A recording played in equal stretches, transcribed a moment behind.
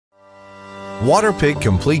Waterpik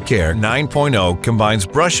Complete Care 9.0 combines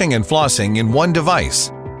brushing and flossing in one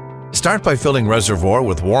device. Start by filling reservoir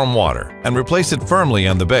with warm water and replace it firmly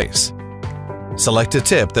on the base. Select a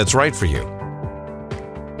tip that's right for you.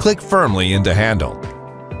 Click firmly into handle.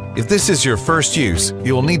 If this is your first use,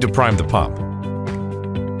 you will need to prime the pump.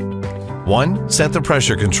 1. Set the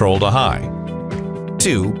pressure control to high.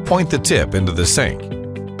 2. Point the tip into the sink.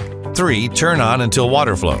 3. Turn on until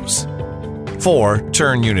water flows. 4.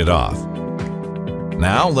 Turn unit off.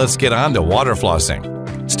 Now let's get on to water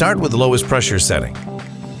flossing. Start with the lowest pressure setting.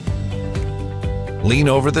 Lean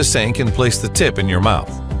over the sink and place the tip in your mouth.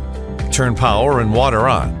 Turn power and water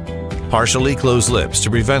on. Partially close lips to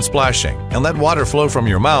prevent splashing and let water flow from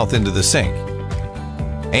your mouth into the sink.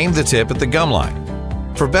 Aim the tip at the gum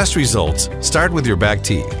line. For best results, start with your back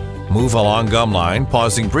teeth. Move along gum line,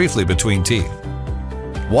 pausing briefly between teeth.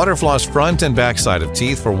 Water floss front and back side of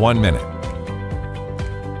teeth for 1 minute.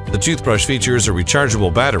 The toothbrush features a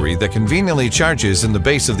rechargeable battery that conveniently charges in the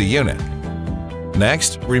base of the unit.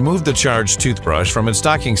 Next, remove the charged toothbrush from its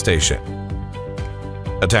docking station.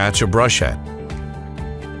 Attach a brush head.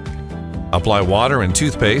 Apply water and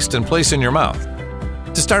toothpaste and place in your mouth.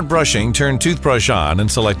 To start brushing, turn toothbrush on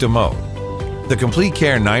and select a mode. The Complete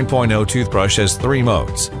Care 9.0 toothbrush has 3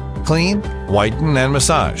 modes: clean, whiten, and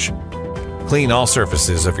massage. Clean all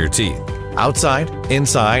surfaces of your teeth, outside,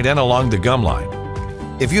 inside, and along the gum line.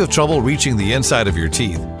 If you have trouble reaching the inside of your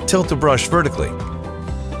teeth, tilt the brush vertically.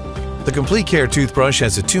 The Complete Care toothbrush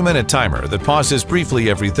has a 2-minute timer that pauses briefly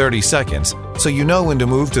every 30 seconds so you know when to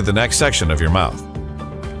move to the next section of your mouth.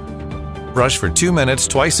 Brush for 2 minutes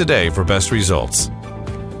twice a day for best results.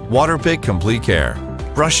 Waterpik Complete Care.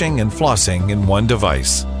 Brushing and flossing in one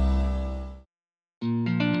device.